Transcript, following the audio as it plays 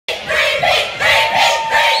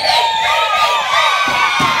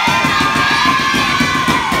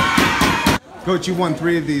Coach, you won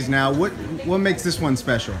 3 of these now. What makes this one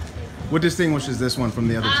special? What distinguishes this one from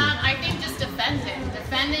the other 2? I think just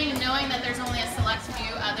defending, knowing that there's only a select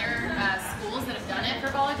few other schools that have done it for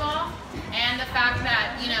volleyball, and the fact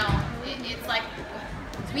that, you know, it's like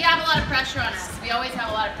we have a lot of pressure on us. We always have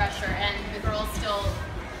a lot of pressure, and the girls still,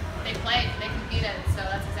 they competed, so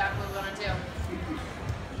that's exactly what we want to do.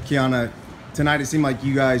 Kiyanna, tonight it seemed like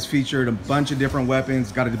you guys featured a bunch of different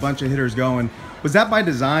weapons, got a bunch of hitters going. Was that by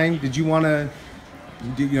design? Did you want to,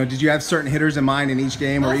 did you have certain hitters in mind in each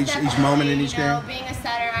game or each moment in each game? Being a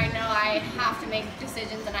setter, I know I have to make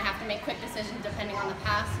decisions, and I have to make quick decisions depending on the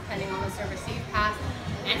pass, depending on the serve-receive pass.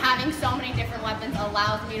 And having so many different weapons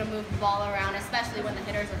allows me to move the ball around, especially when the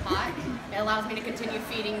hitters are hot. It allows me to continue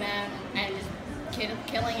feeding them and just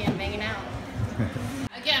killing and banging out.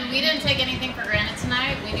 Again, we didn't take anything for granted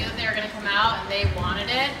tonight. We knew that they were going to come out and they wanted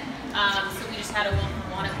it. So we just had to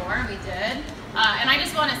want it more, and we did. And I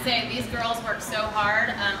just want to say, these girls work so hard.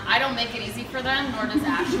 I don't make it easy for them, nor does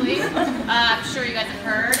Ashley. I'm sure you guys have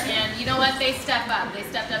heard. And you know what? They step up. They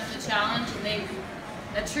stepped up to the challenge, and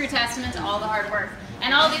a true testament to all the hard work.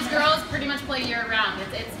 And all these girls pretty much play year-round.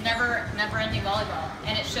 It's never-ending volleyball,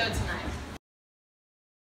 and it showed tonight.